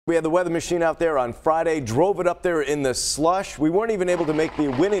We had the weather machine out there on Friday, drove it up there in the slush. We weren't even able to make the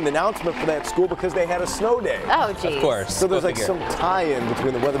winning announcement for that school because they had a snow day. Oh, geez. Of course. So there's like some tie-in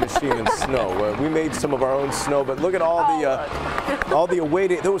between the weather machine and snow. We made some of our own snow, but look at all the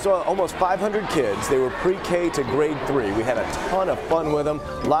awaiting. There was almost 500 kids. They were pre-K to grade 3. We had a ton of fun with them.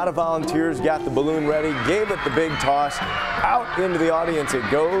 A lot of volunteers got the balloon ready, gave it the big toss. Out into the audience it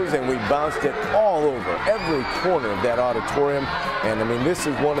goes, and we bounced it all over every corner of that auditorium. And I mean, this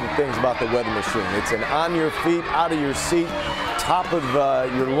is one of the things about the weather machine. It's an on your feet, out of your seat, top of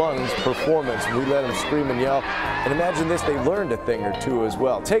your lungs performance. We let them scream and yell. And imagine this, they learned a thing or two as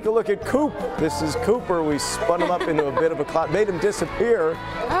well. Take a look at Coop. This is Cooper. We spun him up into a bit of a cloud, made him disappear.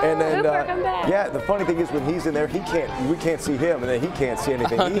 And then, Cooper, come back. yeah, the funny thing is when he's in there, we can't see him, and then he can't see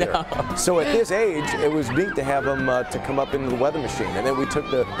anything either. No. So at this age, it was neat to have him to come up into the weather machine. And then we took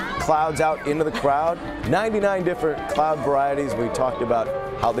the clouds out into the crowd. 99 different cloud varieties. We talked about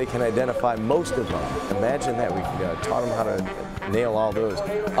how they can identify most of them. Imagine that. We taught them how to nail all those.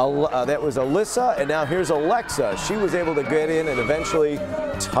 That was Alyssa, and now here's Alexa. She was able to get in and eventually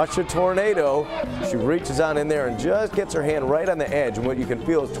touch a tornado. She reaches on in there and just gets her hand right on the edge, and what you can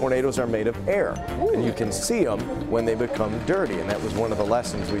feel is tornadoes are made of air. Ooh. And you can see them when they become dirty, and that was one of the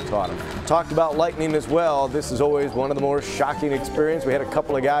lessons we taught them. Talked about lightning as well. This is always one of the more shocking experiences. We had a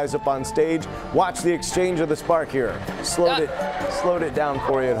couple of guys up on stage. Watch the exchange of the spark here. Slowed it down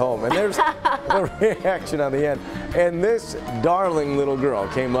for you at home, and there's a reaction on the end. And this darling little girl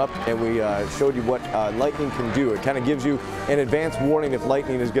came up, and we showed you what lightning can do. It kind of gives you an advance warning if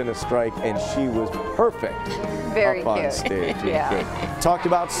lightning is going to strike, and she was perfect. Very up cute. on stage. Yeah. Talked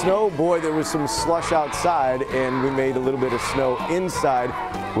about snow. Boy, there was some slush outside, and we made a little bit of snow inside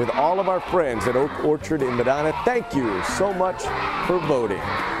with all of our friends at Oak Orchard in Medina. Thank you so much for voting.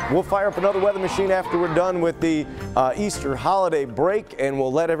 We'll fire up another weather machine after we're done with the Easter holiday break, and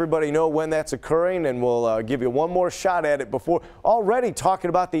we'll let everybody know when that's occurring, and we'll give you one more shot at it before already talking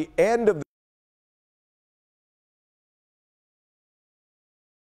about the end of the